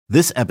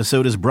This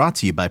episode is brought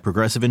to you by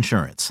Progressive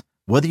Insurance.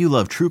 Whether you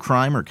love true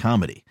crime or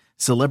comedy,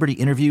 celebrity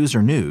interviews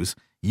or news,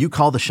 you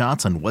call the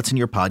shots on what's in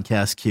your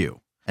podcast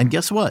queue. And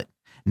guess what?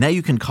 Now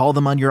you can call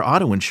them on your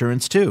auto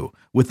insurance too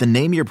with the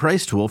Name Your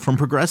Price tool from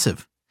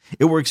Progressive.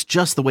 It works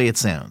just the way it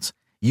sounds.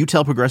 You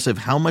tell Progressive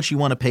how much you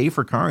want to pay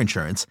for car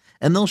insurance,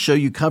 and they'll show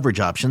you coverage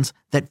options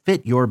that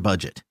fit your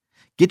budget.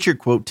 Get your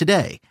quote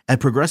today at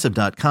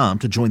Progressive.com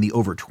to join the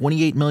over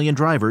 28 million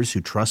drivers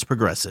who trust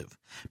Progressive.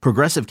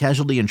 Progressive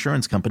Casualty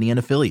Insurance Company and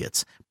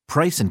Affiliates.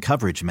 Price and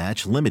coverage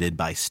match limited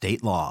by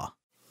state law.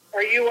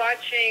 Are you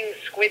watching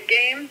Squid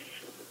Games?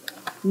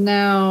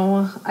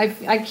 No,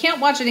 I can't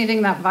watch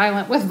anything that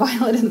violent with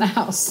Violet in the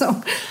house,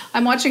 so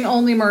I'm watching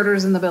only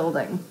Murders in the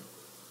Building.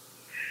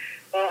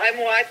 Well, I'm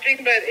watching,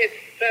 but it's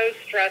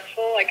so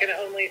stressful. I can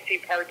only see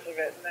parts of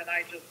it, and then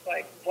I just,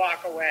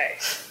 walk away.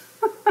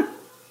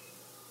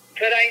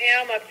 But I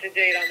am up to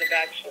date on The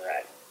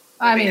Bachelorette.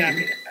 I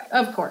mean,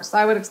 of course.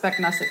 I would expect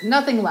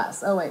nothing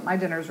less. Oh, wait, my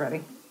dinner's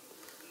ready.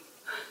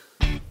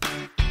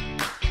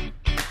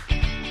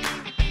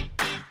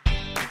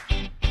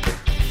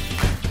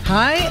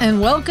 Hi, and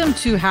welcome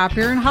to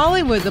Happier in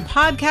Hollywood, the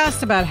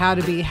podcast about how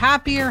to be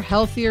happier,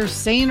 healthier,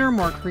 saner,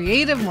 more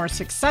creative, more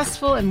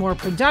successful, and more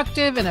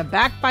productive in a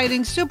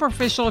backbiting,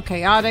 superficial,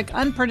 chaotic,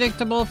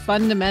 unpredictable,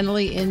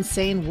 fundamentally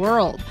insane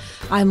world.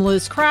 I'm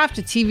Liz Craft,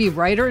 a TV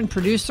writer and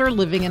producer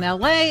living in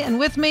LA, and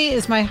with me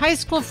is my high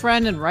school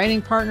friend and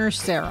writing partner,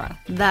 Sarah.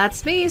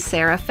 That's me,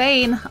 Sarah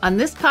Fain. On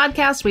this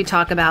podcast, we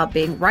talk about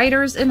being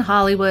writers in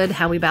Hollywood,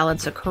 how we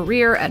balance a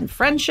career and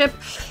friendship,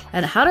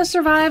 and how to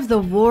survive the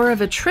war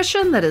of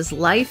attrition that is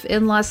life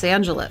in Los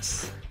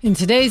Angeles. In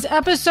today's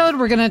episode,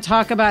 we're going to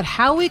talk about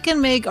how we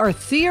can make our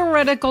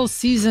theoretical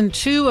season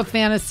 2 of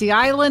Fantasy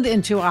Island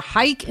into a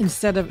hike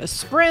instead of a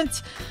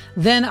sprint.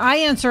 Then I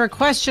answer a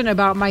question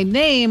about my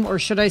name, or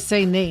should I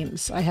say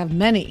names? I have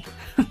many.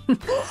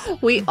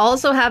 We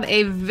also have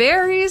a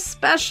very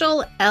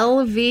special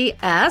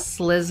LVS,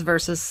 Liz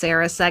versus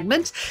Sarah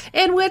segment,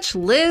 in which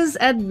Liz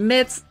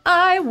admits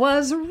I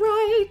was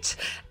right.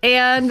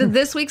 And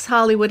this week's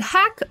Hollywood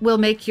hack will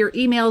make your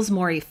emails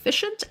more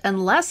efficient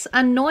and less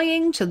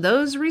annoying to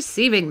those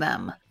receiving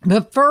them.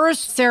 But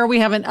first, Sarah, we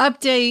have an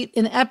update.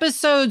 In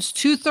episodes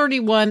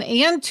 231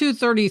 and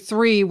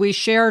 233, we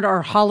shared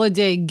our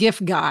holiday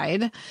gift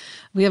guide.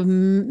 We have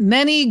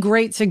many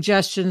great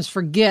suggestions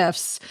for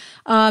gifts,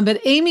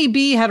 but Amy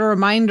B. had a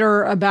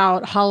reminder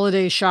about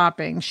holiday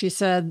shopping. She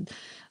said,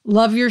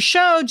 "Love your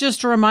show.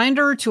 Just a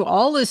reminder to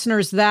all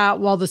listeners that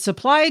while the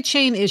supply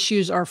chain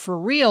issues are for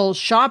real,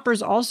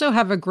 shoppers also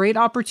have a great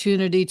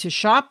opportunity to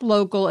shop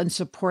local and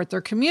support their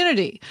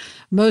community.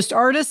 Most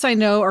artists I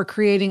know are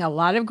creating a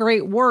lot of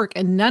great work,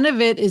 and none of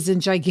it is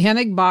in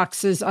gigantic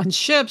boxes on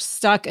ships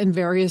stuck in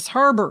various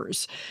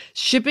harbors.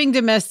 Shipping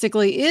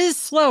domestically is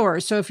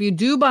slower, so if you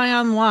do buy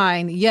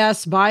online,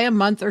 yes, buy a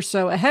month or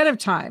so ahead of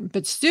time,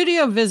 but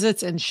studio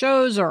visits and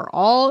shows are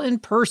all in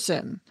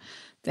person."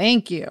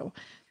 Thank you.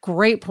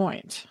 Great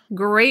point.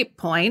 Great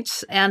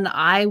point. And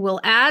I will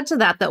add to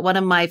that one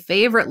of my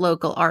favorite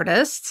local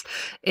artists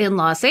in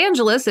Los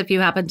Angeles, if you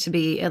happen to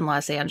be in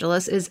Los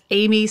Angeles, is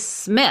Amy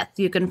Smith.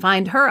 You can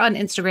find her on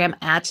Instagram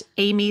at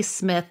Amy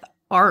Smith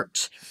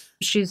Art.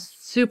 She's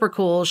super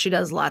cool. She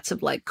does lots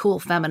of cool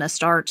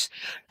feminist art.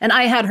 And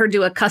I had her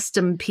do a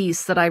custom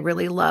piece that I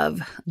really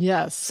love.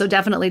 Yes. So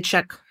definitely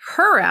check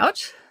her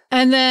out.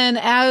 And then,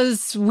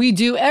 as we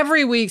do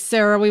every week,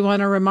 Sarah, we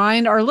want to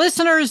remind our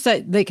listeners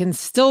that they can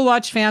still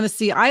watch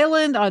Fantasy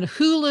Island on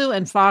Hulu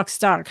and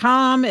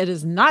Fox.com. It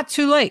is not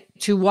too late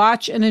to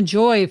watch and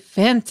enjoy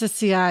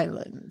Fantasy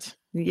Island.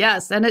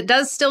 Yes, and it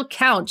does still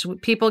count.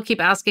 People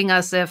keep asking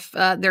us if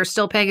they're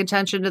still paying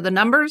attention to the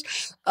numbers.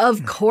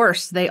 Of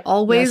course, they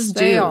always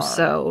do.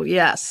 So,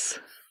 yes.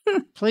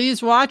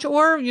 Please watch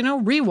or,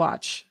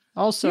 rewatch.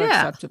 Also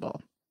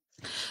acceptable.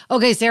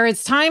 Okay, Sarah,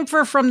 it's time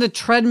for From the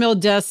Treadmill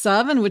Deaths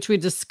Of, in which we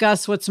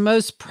discuss what's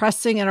most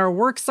pressing in our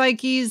work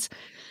psyches.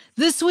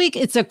 This week,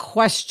 it's a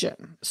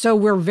question. So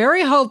we're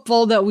very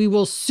hopeful that we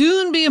will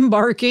soon be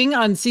embarking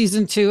on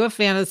season 2 of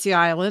Fantasy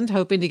Island,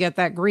 hoping to get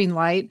that green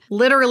light.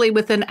 Literally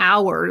within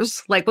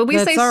hours. When we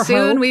say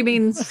soon, we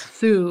mean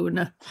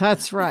soon.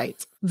 That's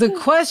right. The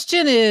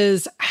question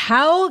is,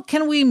 how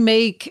can we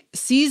make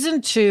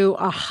season 2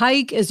 a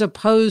hike as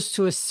opposed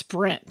to a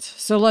sprint?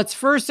 So let's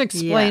first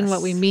explain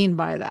what we mean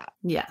by that.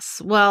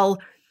 Yes.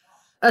 Well,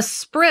 a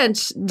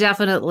sprint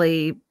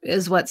definitely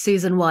is what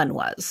season 1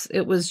 was.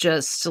 It was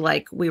just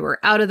we were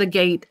out of the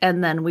gate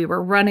and then we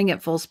were running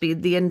at full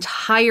speed the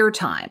entire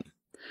time.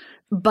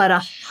 But a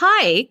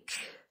hike,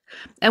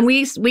 and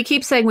we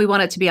keep saying we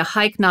want it to be a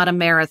hike, not a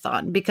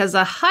marathon, because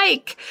a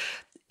hike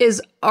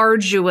is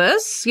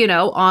arduous,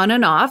 on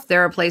and off.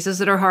 There are places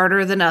that are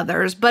harder than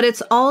others, but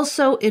it's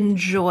also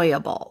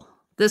enjoyable.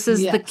 This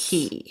is the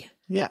key.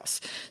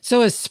 Yes.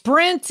 So a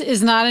sprint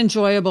is not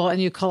enjoyable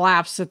and you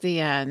collapse at the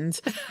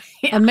end.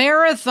 A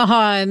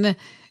marathon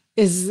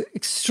is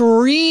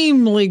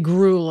extremely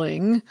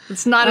grueling.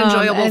 It's not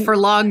enjoyable for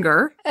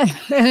longer. And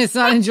it's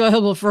not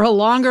enjoyable for a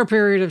longer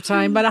period of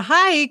time. But a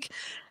hike,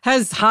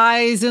 has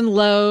highs and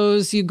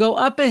lows. You go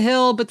up a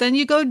hill, but then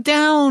you go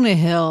down a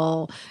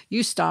hill.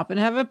 You stop and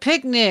have a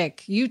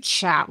picnic. You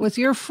chat with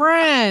your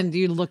friend.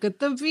 You look at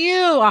the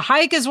view. A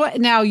hike is what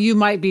now you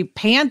might be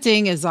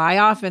panting, as I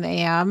often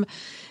am,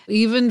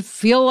 even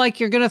feel like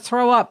you're going to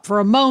throw up for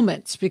a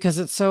moment because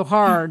it's so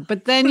hard.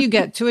 But then you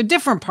get to a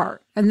different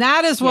part. And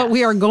that is what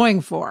we are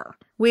going for.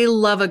 We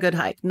love a good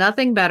hike.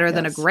 Nothing better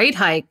than a great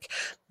hike.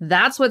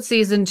 That's what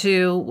season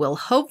 2 will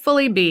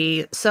hopefully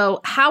be.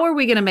 So how are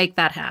we going to make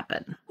that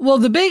happen? Well,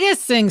 the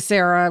biggest thing,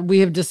 Sarah, we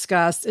have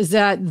discussed is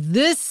that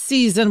this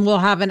season will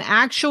have an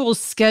actual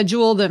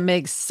schedule that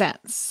makes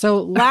sense.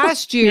 So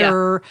last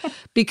year,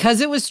 because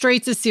it was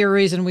straight to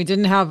series and we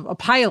didn't have a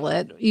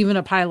pilot, even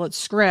a pilot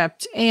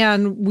script,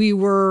 and we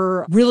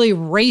were really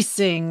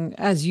racing,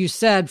 as you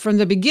said, from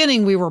the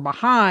beginning, we were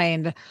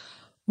behind.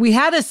 We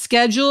had a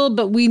schedule,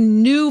 but we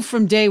knew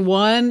from day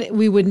one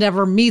we would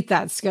never meet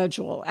that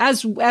schedule.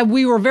 As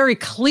we were very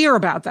clear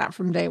about that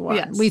from day one.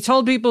 Yes. We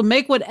told people,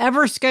 make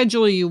whatever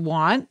schedule you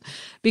want,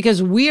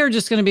 because we are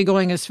just going to be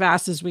going as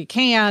fast as we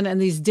can. And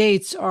these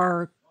dates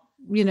are,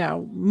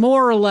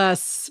 more or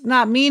less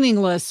not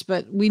meaningless,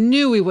 but we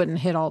knew we wouldn't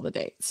hit all the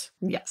dates.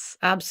 Yes,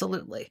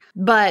 absolutely.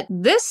 But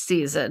this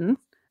season,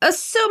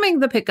 assuming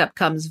the pickup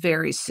comes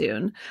very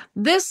soon,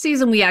 this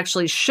season we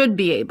actually should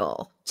be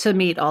able to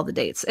meet all the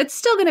dates. It's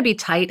still going to be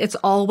tight. It's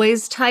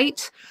always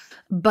tight,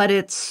 but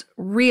it's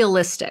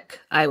realistic,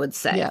 I would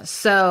say. Yes.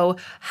 So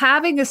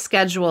having a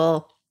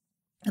schedule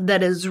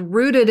that is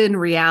rooted in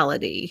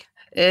reality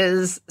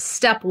is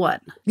step one.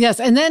 Yes.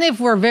 And then if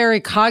we're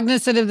very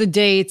cognizant of the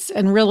dates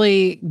and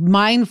really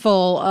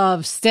mindful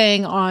of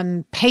staying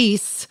on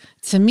pace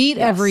to meet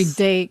every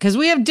date, because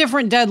we have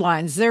different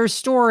deadlines. There's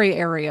story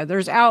area,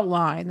 there's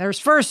outline, there's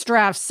first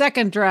draft,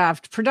 second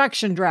draft,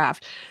 production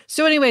draft.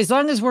 So anyway, as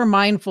long as we're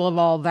mindful of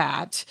all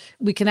that,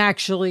 we can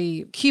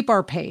actually keep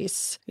our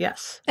pace.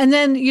 Yes. And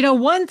then,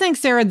 one thing,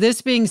 Sarah,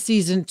 this being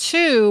season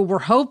 2, we're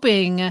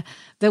hoping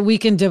that we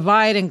can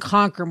divide and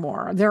conquer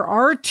more. There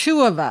are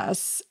 2 of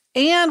us,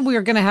 and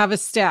we're going to have a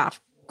staff.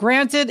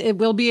 Granted, it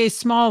will be a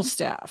small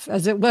staff,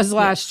 as it was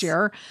last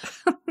year,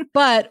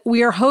 but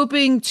we are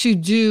hoping to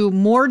do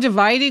more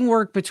dividing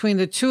work between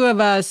the 2 of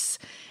us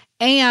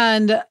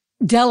and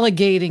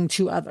delegating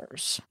to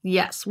others.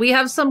 Yes, we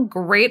have some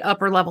great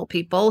upper level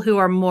people who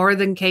are more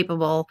than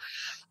capable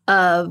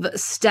of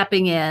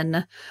stepping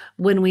in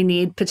when we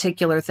need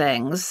particular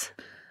things.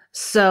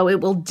 So it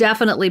will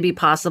definitely be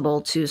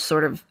possible to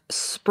sort of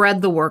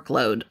spread the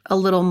workload a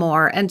little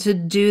more and to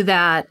do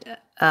that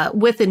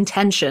with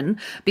intention,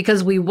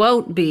 because we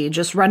won't be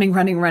just running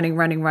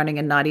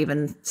and not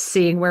even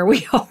seeing where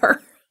we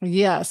are.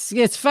 Yes.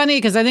 It's funny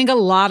because I think a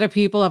lot of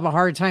people have a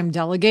hard time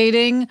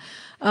delegating.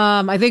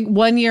 I think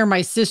one year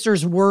my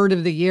sister's word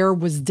of the year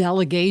was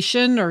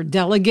delegation or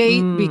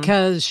delegate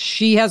because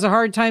she has a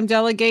hard time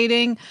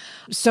delegating.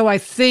 So I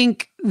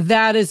think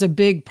that is a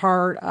big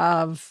part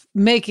of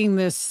making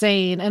this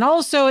sane. And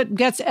also it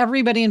gets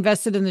everybody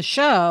invested in the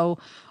show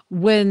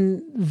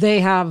when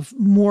they have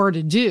more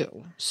to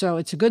do. So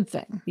it's a good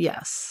thing.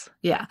 Yes.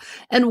 Yeah.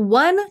 And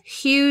one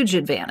huge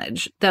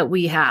advantage that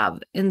we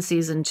have in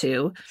season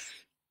 2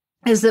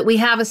 is that we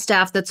have a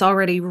staff that's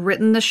already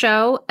written the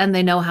show and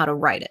they know how to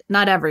write it.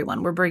 Not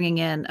everyone. We're bringing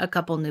in a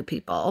couple new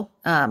people,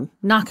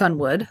 knock on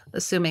wood,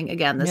 assuming,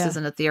 again, this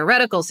isn't a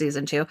theoretical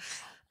season 2.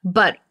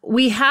 But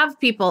we have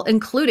people,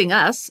 including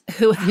us,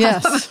 who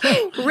have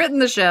written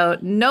the show,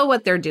 know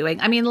what they're doing.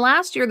 I mean,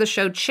 last year the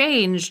show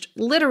changed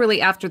literally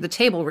after the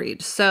table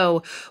read.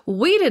 So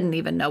we didn't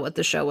even know what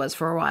the show was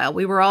for a while.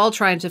 We were all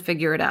trying to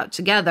figure it out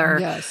together.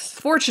 Yes.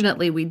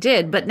 Fortunately, we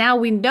did. But now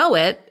we know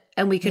it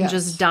and we can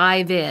just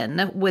dive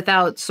in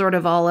without sort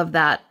of all of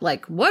that,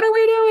 like, what are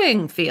we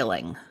doing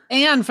feeling.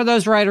 And for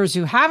those writers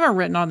who haven't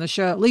written on the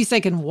show, at least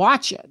they can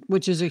watch it,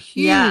 which is a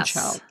huge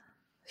help.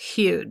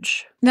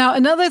 Huge. Now,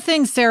 another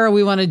thing, Sarah,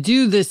 we want to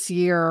do this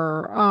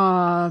year,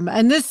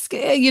 and this,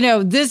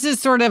 this is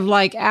sort of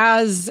like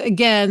as,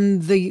 again,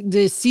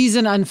 the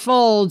season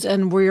unfolds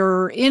and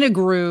we're in a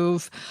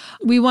groove,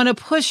 we want to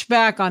push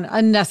back on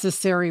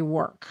unnecessary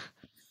work.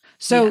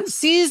 So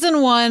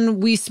season 1,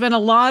 we spent a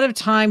lot of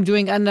time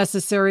doing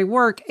unnecessary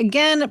work,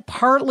 again,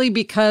 partly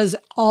because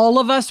all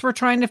of us were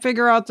trying to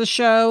figure out the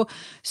show.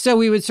 So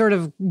we would sort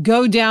of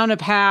go down a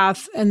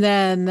path and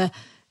then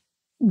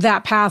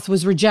that path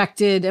was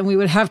rejected and we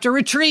would have to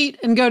retreat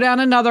and go down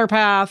another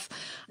path.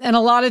 And a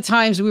lot of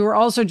times we were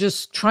also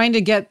just trying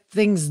to get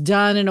things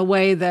done in a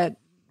way that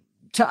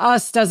to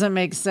us doesn't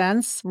make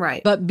sense.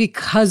 Right. But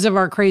because of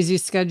our crazy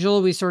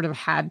schedule, we sort of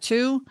had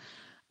to.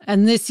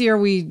 And this year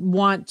we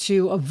want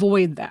to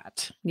avoid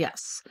that.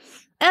 Yes.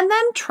 And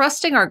then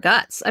trusting our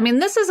guts. I mean,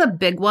 this is a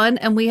big one.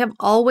 And we have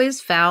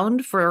always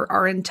found for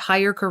our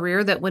entire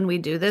career that when we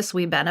do this,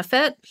 we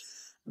benefit.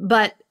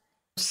 But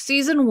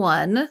season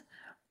 1,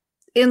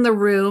 in the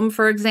room,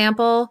 for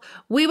example,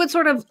 we would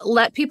sort of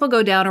let people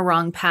go down a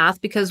wrong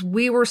path because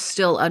we were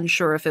still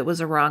unsure if it was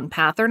a wrong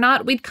path or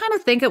not. We'd kind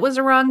of think it was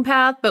a wrong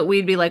path, but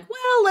we'd be like,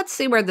 well, let's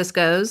see where this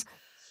goes.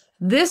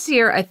 This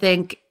year, I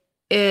think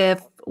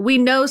if we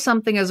know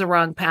something is a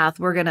wrong path,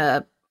 we're going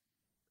to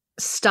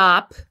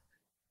stop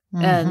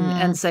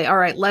and say, all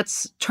right,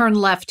 let's turn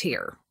left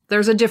here.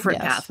 There's a different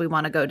path we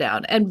want to go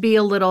down, and be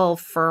a little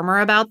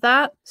firmer about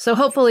that. So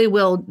hopefully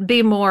we'll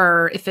be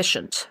more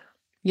efficient.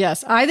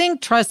 Yes. I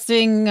think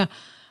trusting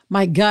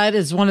my gut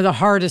is one of the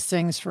hardest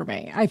things for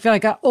me. I feel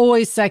like I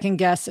always second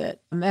guess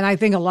it. And I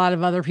think a lot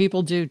of other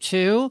people do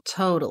too.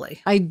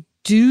 Totally. I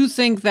do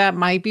think that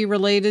might be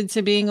related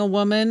to being a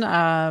woman.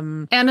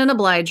 And an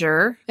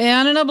obliger.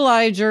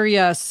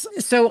 Yes.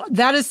 So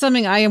that is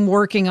something I am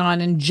working on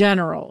in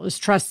general, is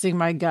trusting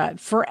my gut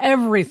for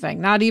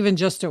everything, not even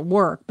just at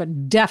work,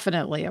 but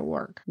definitely at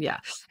work. Yeah.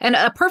 And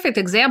a perfect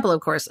example,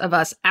 of course, of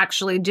us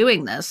actually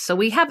doing this, so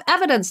we have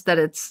evidence that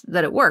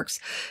it works,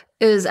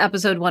 is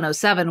episode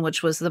 107,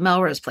 which was the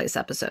Melrose Place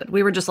episode.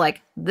 We were just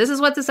like, this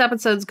is what this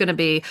episode's going to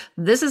be.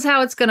 This is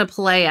how it's going to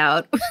play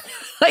out.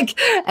 Like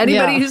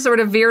anybody who sort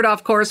of veered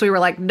off course, we were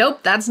like, nope,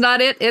 that's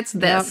not it. It's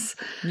this.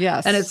 Yep.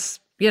 Yes. And it's,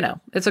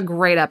 it's a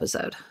great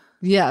episode.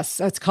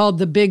 Yes. It's called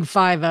The Big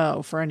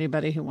 5-0 for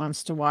anybody who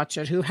wants to watch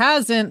it, who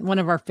hasn't. One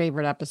of our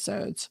favorite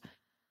episodes.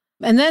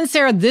 And then,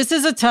 Sarah, this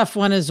is a tough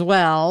one as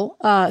well.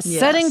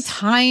 Setting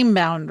time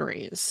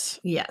boundaries.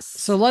 Yes.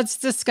 So let's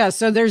discuss.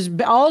 So there's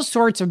all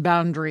sorts of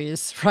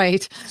boundaries,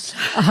 right?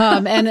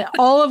 And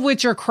all of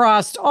which are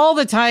crossed all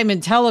the time in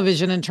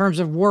television in terms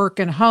of work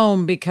and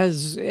home,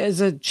 because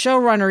as a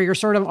showrunner, you're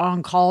sort of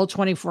on call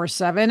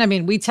 24/7. I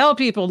mean, we tell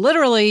people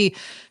literally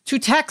to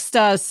text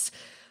us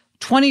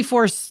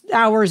 24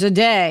 hours a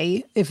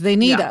day if they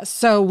need us.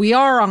 So we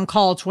are on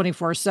call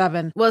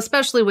 24/7. Well,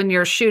 especially when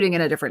you're shooting in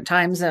a different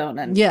time zone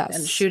and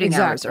shooting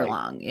hours are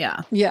long.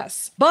 Yeah.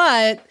 Yes.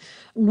 But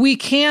we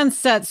can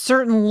set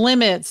certain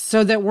limits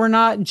so that we're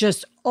not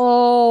just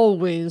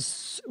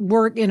always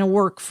in a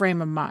work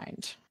frame of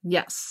mind.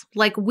 Yes.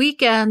 Like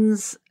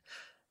weekends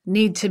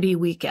need to be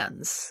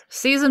weekends.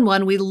 Season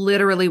 1, we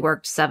literally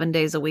worked 7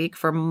 days a week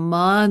for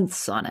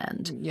months on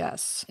end.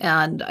 Yes.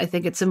 And I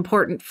think it's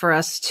important for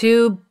us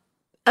to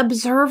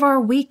observe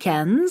our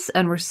weekends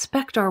and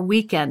respect our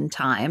weekend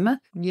time.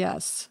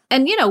 Yes.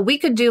 And, we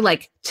could do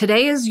like,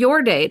 today is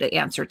your day to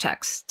answer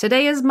texts.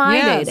 Today is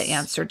my day to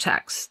answer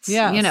texts.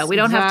 Yes, we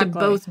don't have to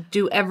both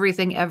do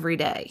everything every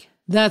day.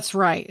 That's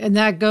right. And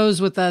that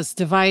goes with us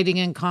dividing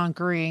and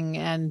conquering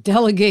and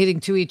delegating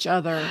to each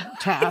other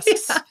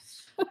tasks.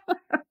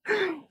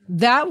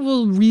 That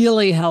will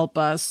really help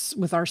us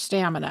with our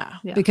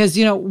stamina. Because,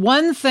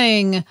 one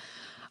thing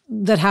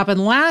that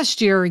happened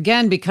last year,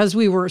 again, because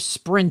we were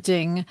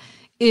sprinting,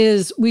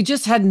 is we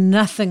just had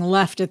nothing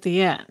left at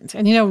the end.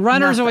 And,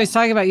 runners always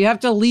talk about you have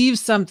to leave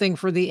something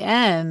for the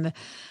end.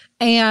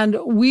 And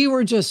we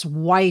were just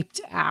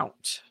wiped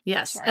out.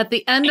 Yes. At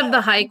the end of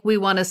the hike, we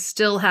want to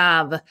still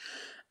have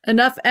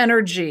enough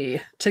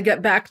energy to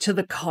get back to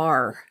the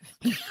car.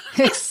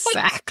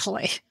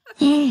 Exactly.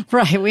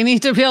 Right. We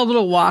need to be able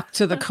to walk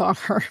to the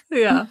car.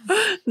 Yeah.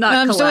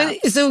 Not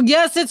collapse. So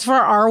yes, it's for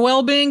our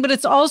well-being, but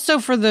it's also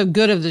for the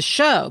good of the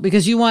show,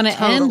 because you want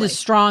to end as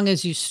strong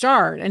as you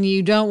start, and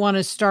you don't want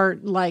to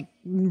start like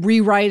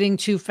rewriting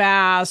too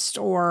fast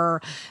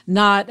or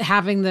not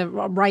having the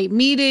right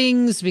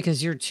meetings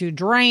because you're too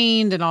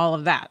drained and all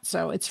of that.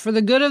 So it's for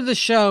the good of the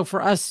show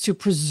for us to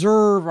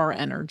preserve our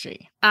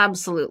energy.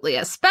 Absolutely.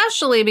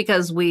 Especially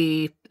because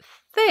we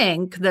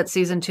think that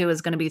season 2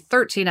 is going to be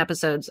 13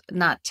 episodes,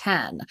 not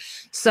 10.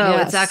 So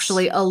it's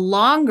actually a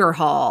longer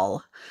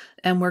haul,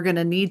 and we're going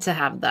to need to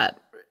have that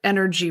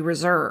energy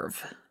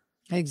reserve.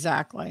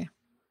 Exactly.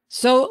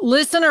 So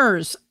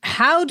listeners,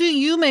 how do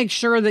you make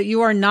sure that you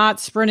are not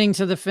sprinting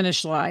to the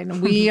finish line?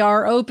 We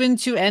are open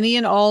to any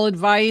and all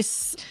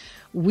advice.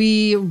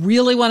 We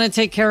really want to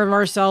take care of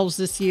ourselves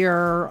this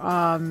year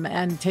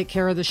and take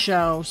care of the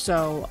show.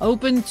 So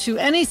open to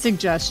any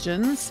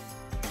suggestions.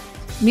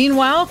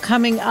 Meanwhile,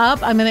 coming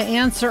up, I'm going to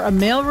answer a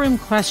mailroom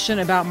question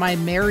about my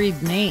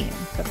married name.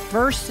 But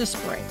first, this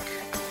break.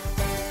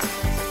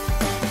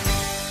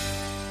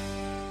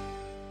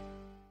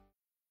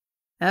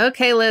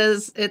 Okay,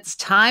 Liz, it's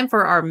time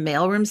for our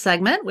mailroom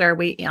segment where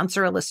we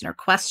answer a listener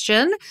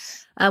question.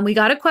 We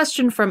got a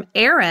question from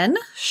Erin.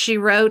 She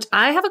wrote,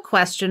 I have a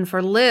question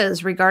for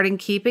Liz regarding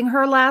keeping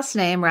her last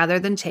name rather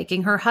than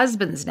taking her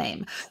husband's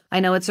name.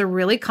 I know it's a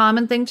really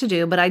common thing to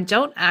do, but I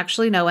don't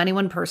actually know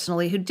anyone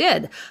personally who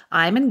did.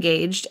 I'm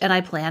engaged and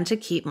I plan to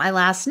keep my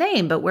last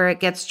name, but where it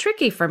gets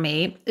tricky for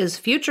me is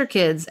future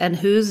kids and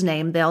whose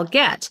name they'll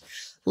get.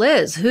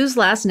 Liz, whose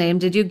last name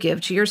did you give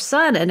to your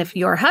son? And if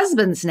your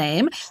husband's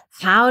name,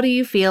 how do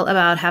you feel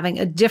about having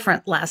a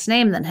different last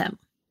name than him?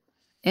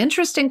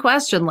 Interesting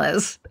question,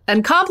 Liz,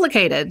 and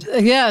complicated.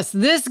 Yes,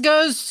 this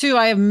goes to,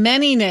 I have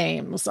many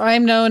names.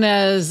 I'm known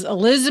as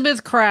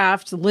Elizabeth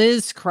Kraft,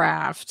 Liz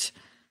Kraft,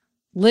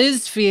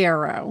 Liz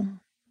Fierro,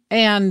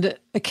 and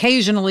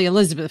occasionally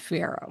Elizabeth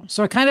Fierro.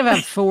 So I kind of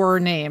have 4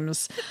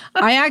 names.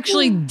 I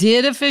actually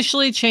did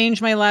officially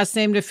change my last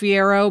name to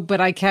Fierro, but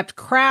I kept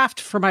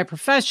Kraft for my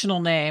professional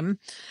name.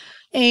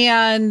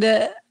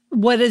 And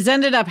what has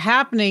ended up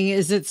happening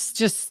is it's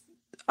just,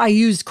 I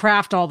use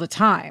Kraft all the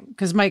time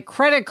because my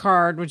credit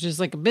card, which is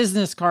like a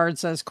business card,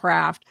 says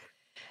Kraft.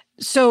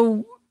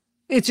 So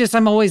It's just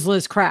I'm always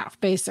Liz Craft,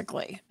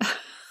 basically.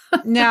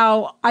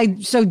 Now,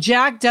 so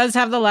Jack does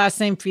have the last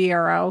name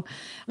Fierro.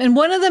 And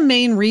one of the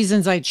main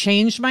reasons I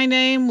changed my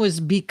name was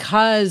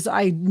because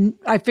I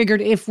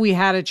figured if we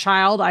had a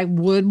child, I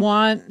would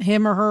want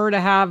him or her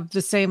to have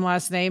the same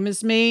last name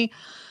as me.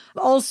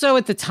 Also,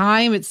 at the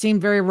time, it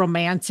seemed very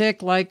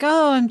romantic, like,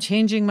 oh, I'm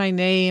changing my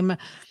name.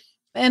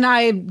 And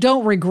I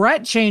don't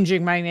regret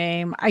changing my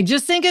name. I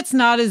just think it's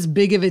not as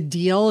big of a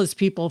deal as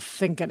people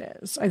think it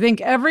is. I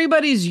think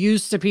everybody's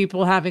used to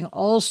people having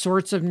all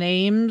sorts of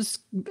names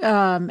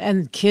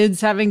and kids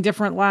having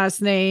different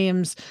last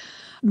names.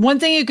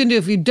 One thing you can do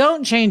if you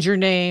don't change your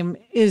name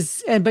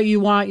but you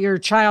want your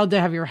child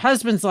to have your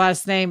husband's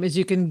last name, is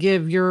you can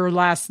give your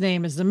last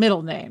name as the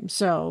middle name.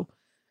 So,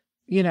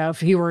 if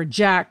he were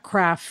Jack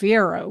Craft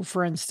Fierro,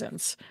 for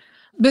instance.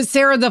 But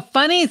Sarah, the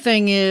funny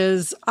thing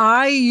is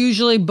I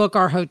usually book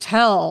our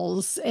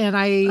hotels and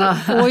I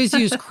always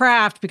use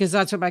Craft because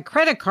that's what my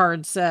credit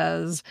card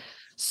says.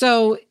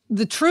 So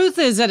the truth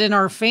is that in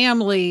our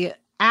family,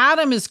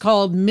 Adam is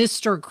called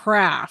Mr.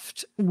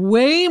 Craft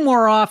way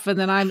more often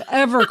than I'm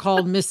ever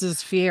called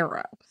Mrs.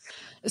 Fierro.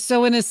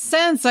 So in a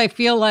sense, I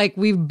feel like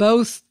we've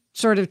both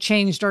sort of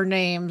changed our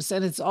names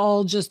and it's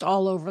all just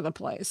all over the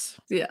place.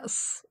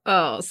 Yes.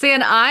 Oh, see,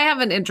 and I have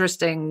an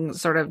interesting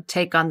sort of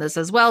take on this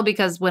as well,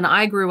 because when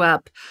I grew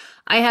up,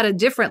 I had a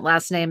different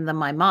last name than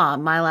my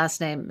mom. My last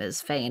name is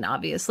Fain,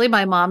 obviously.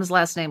 My mom's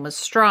last name was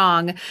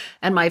Strong,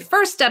 and my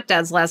first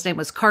stepdad's last name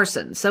was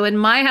Carson. So in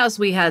my house,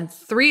 we had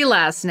 3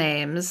 last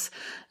names,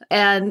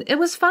 and it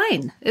was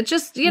fine. It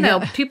just,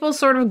 people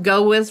sort of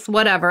go with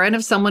whatever. And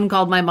if someone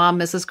called my mom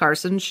Mrs.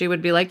 Carson, she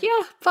would be like,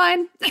 yeah,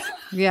 fine.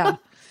 Yeah.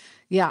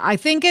 Yeah, I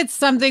think it's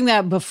something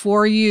that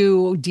before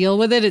you deal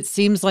with it, it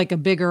seems like a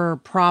bigger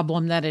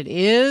problem than it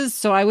is.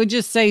 So I would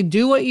just say,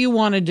 do what you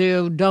want to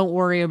do. Don't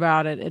worry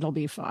about it. It'll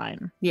be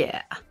fine.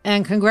 Yeah.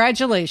 And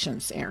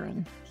congratulations,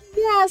 Erin.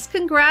 Yes,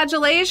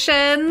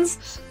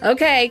 congratulations.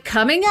 Okay,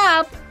 coming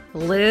up,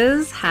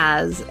 Liz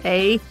has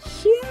a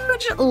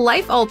huge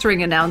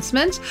life-altering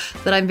announcement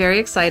that I'm very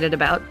excited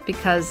about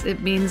because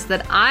it means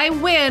that I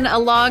win a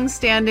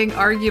long-standing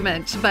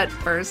argument. But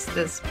first,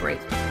 this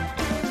break.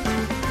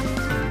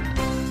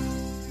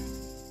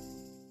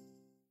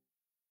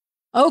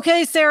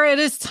 Okay, Sarah, it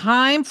is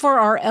time for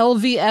our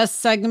LVS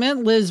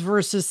segment, Liz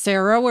versus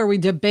Sarah, where we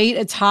debate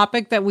a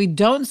topic that we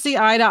don't see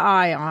eye to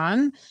eye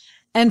on.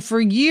 And for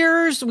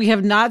years, we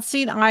have not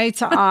seen eye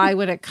to eye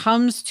when it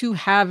comes to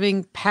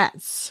having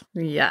pets.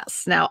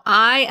 Yes. Now,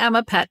 I am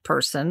a pet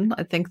person.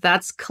 I think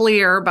that's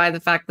clear by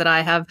the fact that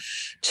I have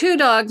 2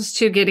 dogs,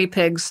 2 guinea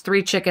pigs,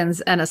 3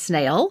 chickens, and a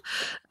snail.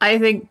 I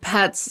think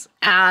pets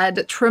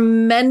add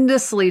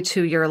tremendously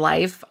to your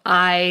life.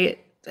 I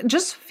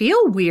just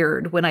feel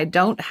weird when I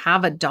don't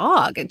have a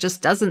dog. It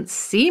just doesn't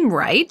seem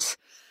right.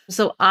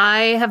 So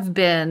I have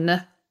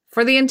been,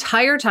 for the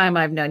entire time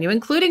I've known you,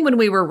 including when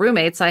we were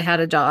roommates, I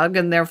had a dog,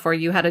 and therefore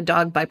you had a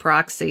dog by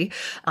proxy.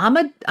 I'm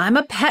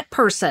a pet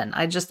person.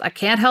 I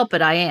can't help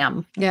it. I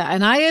am. Yeah,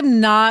 and I am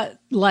not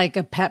like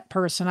a pet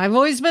person. I've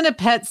always been a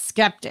pet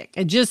skeptic.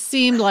 It just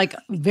seemed like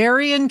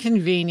very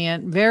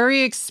inconvenient,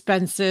 very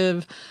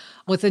expensive.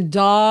 With a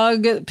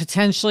dog,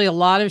 potentially a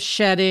lot of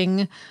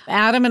shedding.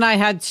 Adam and I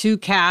had 2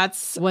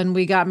 cats when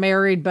we got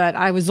married, but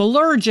I was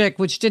allergic,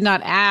 which did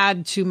not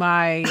add to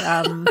my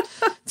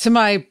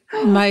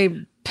my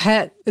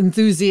pet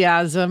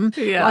enthusiasm.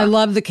 Yeah. I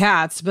love the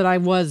cats, but I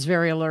was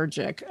very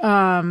allergic.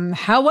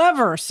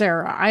 However,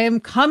 Sarah, I am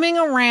coming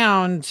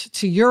around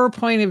to your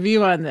point of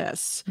view on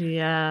this.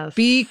 Yes.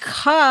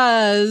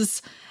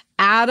 Because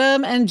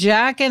Adam and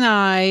Jack and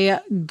I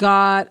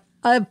got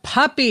a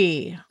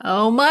puppy.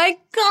 Oh my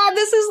God,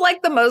 this is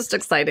like the most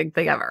exciting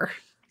thing ever.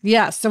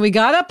 Yeah, so we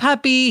got a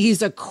puppy.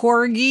 He's a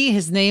corgi.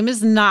 His name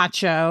is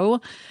Nacho.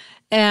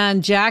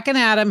 And Jack and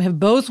Adam have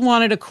both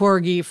wanted a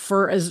corgi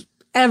for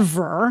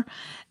ever.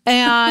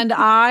 And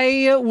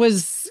I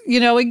was,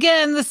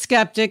 again, the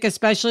skeptic,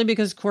 especially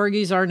because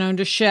corgis are known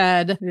to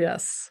shed.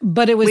 Yes.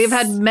 But we've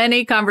had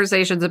many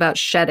conversations about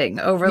shedding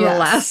over the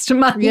last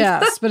month.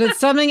 Yes, but it's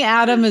something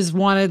Adam has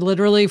wanted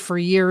literally for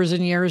years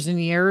and years and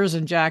years,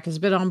 and Jack has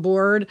been on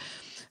board.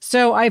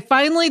 So I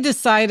finally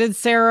decided,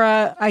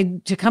 Sarah,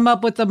 to come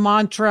up with the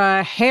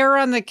mantra, hair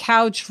on the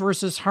couch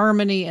versus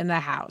harmony in the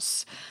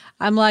house.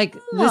 I'm like,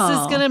 this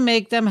is going to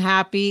make them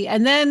happy.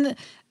 And then,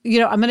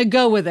 I'm going to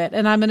go with it.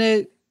 And I'm going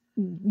to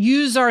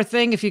use our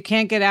thing. If you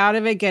can't get out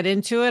of it, get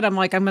into it. I'm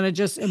like, I'm going to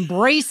just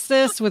embrace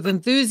this with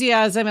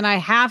enthusiasm. And I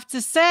have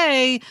to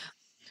say,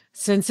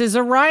 since his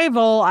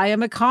arrival, I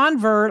am a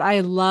convert.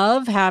 I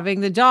love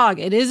having the dog.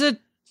 It is a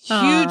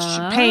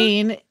huge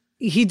pain.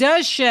 He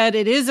does shed.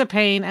 It is a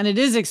pain and it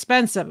is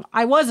expensive.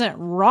 I wasn't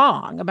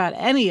wrong about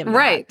any of that.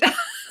 Right.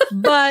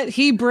 But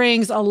he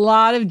brings a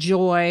lot of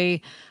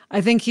joy.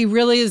 I think he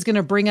really is going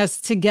to bring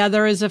us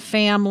together as a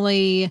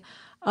family.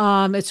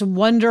 It's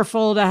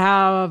wonderful to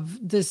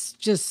have this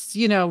just,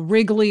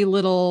 wriggly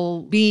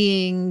little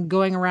being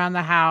going around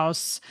the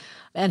house.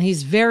 and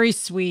he's very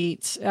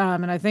sweet.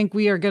 And I think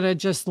we are going to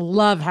just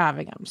love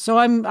having him. So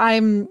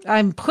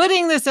I'm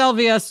putting this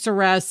LVS to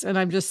rest, and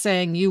I'm just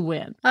saying you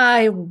win.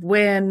 I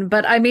win,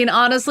 but I mean,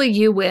 honestly,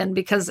 you win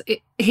because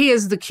he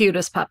is the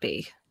cutest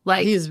puppy.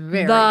 Like, he's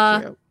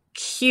very cute.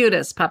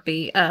 Cutest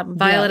puppy.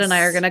 Violet and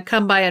I are going to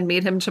come by and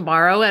meet him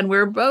tomorrow, and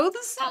we're both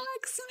so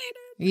excited.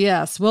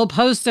 Yes, we'll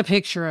post a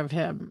picture of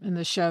him in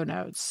the show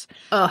notes.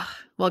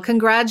 Well,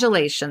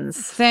 congratulations.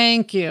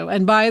 Thank you.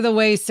 And by the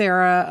way,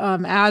 Sarah,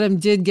 Adam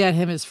did get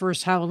him his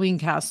first Halloween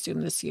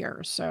costume this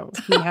year. So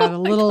he had a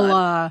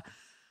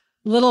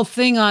little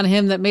thing on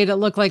him that made it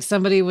look like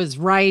somebody was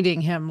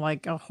riding him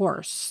like a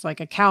horse, like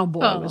a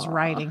cowboy was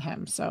riding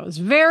him. So it was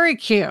very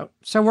cute.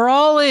 So we're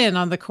all in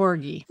on the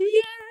Corgi.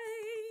 Yay!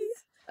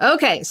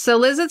 Okay, so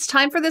Liz, it's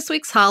time for this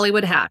week's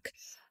Hollywood hack.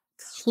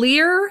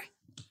 Clear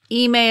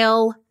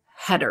email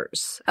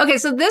headers. Okay,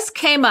 so this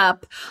came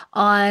up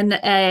on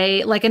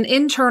an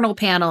internal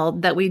panel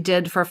that we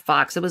did for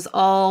Fox. It was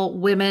all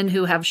women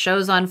who have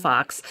shows on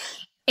Fox.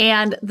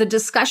 And the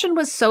discussion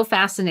was so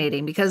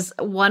fascinating because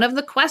one of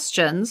the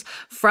questions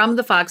from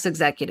the Fox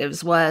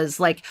executives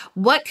was like,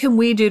 what can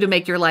we do to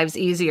make your lives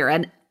easier?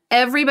 And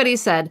everybody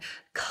said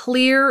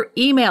clear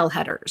email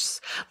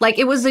headers. Like,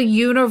 it was a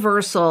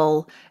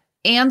universal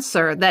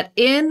answer that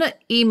in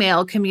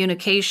email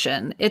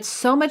communication, it's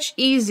so much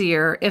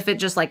easier if it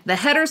just like the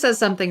header says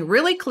something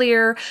really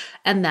clear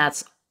and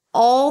that's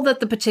all that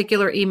the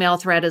particular email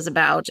thread is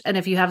about. And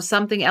if you have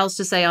something else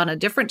to say on a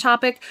different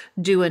topic,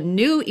 do a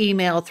new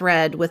email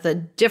thread with a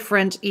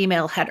different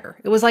email header.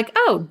 It was like,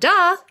 oh,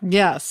 duh.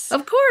 Yes.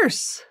 Of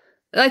course.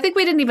 I think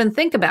we didn't even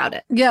think about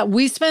it. Yeah,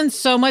 we spend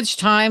so much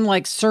time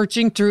like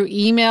searching through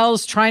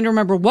emails, trying to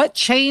remember what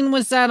chain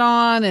was that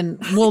on. And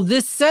well,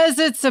 this says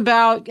it's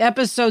about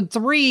episode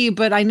 3,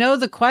 but I know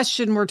the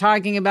question we're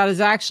talking about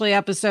is actually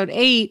episode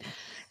 8.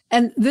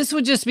 And this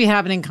would just be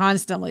happening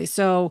constantly.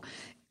 So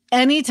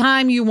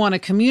anytime you want to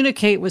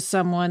communicate with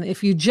someone,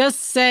 if you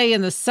just say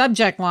in the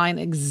subject line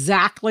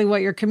exactly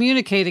what you're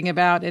communicating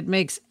about, it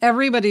makes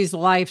everybody's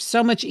life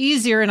so much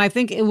easier. And I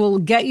think it will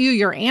get you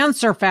your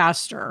answer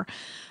faster,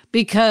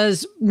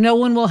 because no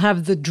one will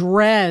have the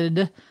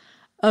dread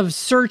of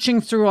searching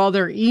through all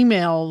their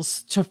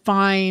emails to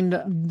find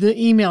the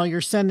email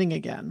you're sending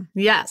again.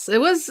 Yes,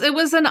 it was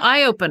an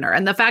eye-opener.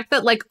 And the fact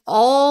that like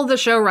all the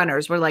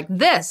showrunners were like,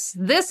 this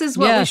is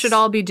what we should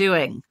all be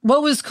doing.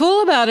 What was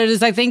cool about it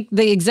is I think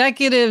the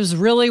executives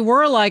really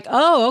were like,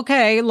 oh,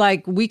 okay,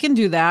 like we can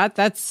do that.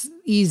 That's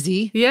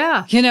easy.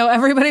 Yeah. You know,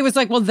 everybody was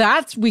like, well,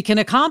 that's we can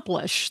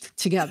accomplish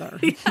together.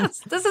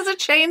 Yes, this is a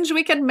change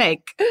we can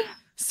make.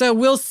 So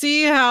we'll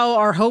see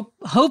how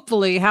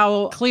hopefully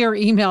how clear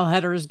email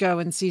headers go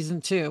in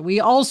season 2. We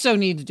also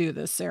need to do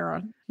this,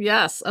 Sarah.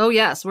 Yes. Oh,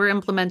 yes. We're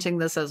implementing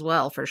this as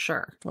well, for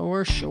sure.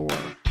 For sure.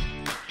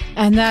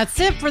 And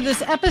that's it for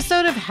this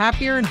episode of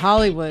Happier in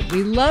Hollywood.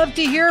 We love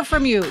to hear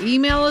from you.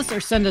 Email us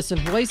or send us a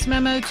voice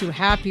memo to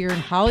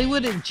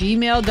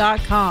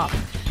happierinhollywood@gmail.com.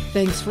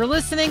 Thanks for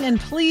listening, and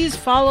please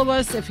follow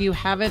us if you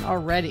haven't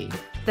already.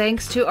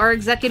 Thanks to our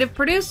executive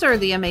producer,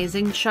 the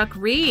amazing Chuck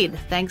Reed.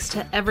 Thanks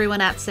to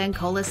everyone at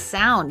Sankola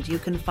Sound. You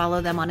can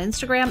follow them on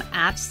Instagram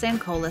at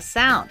Sankola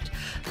Sound.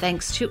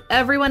 Thanks to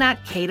everyone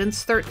at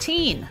Cadence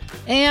 13.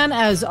 And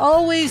as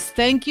always,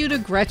 thank you to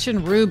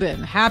Gretchen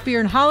Rubin. Happier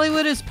in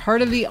Hollywood is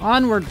part of the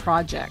Onward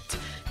Project.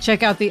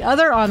 Check out the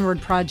other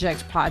Onward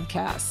Project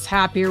podcasts,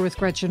 Happier with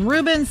Gretchen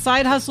Rubin,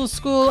 Side Hustle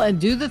School,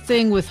 and Do the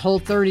Thing with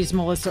Whole30's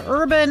Melissa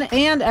Urban,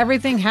 and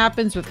Everything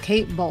Happens with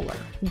Kate Bowler.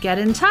 Get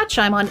in touch.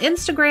 I'm on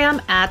Instagram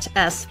at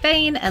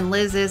 @sfain, and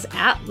Liz is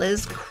at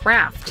Liz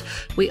Craft.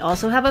 We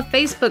also have a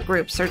Facebook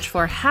group. Search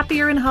for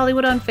Happier in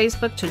Hollywood on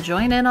Facebook to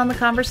join in on the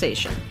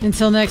conversation.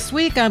 Until next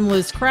week, I'm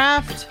Liz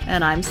Craft.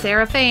 And I'm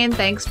Sarah Fain.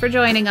 Thanks for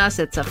joining us.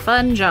 It's a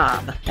fun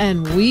job.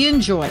 And we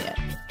enjoy it.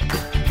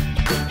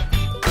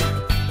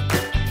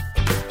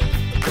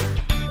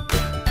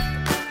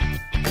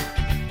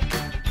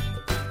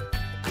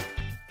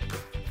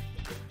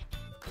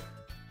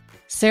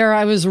 Sarah,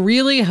 I was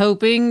really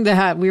hoping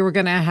that we were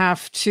going to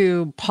have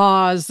to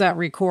pause that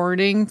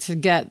recording to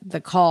get the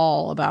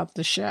call about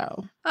the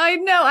show. I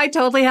know. I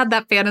totally had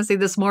that fantasy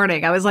this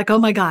morning. I was like, oh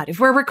my God, if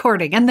we're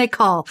recording and they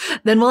call,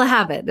 then we'll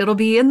have it. It'll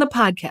be in the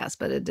podcast,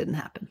 but it didn't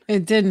happen.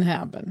 It didn't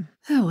happen.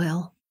 Oh,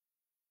 well.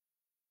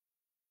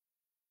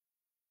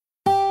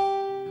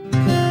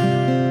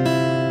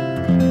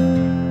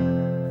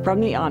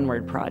 From the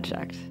Onward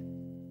Project.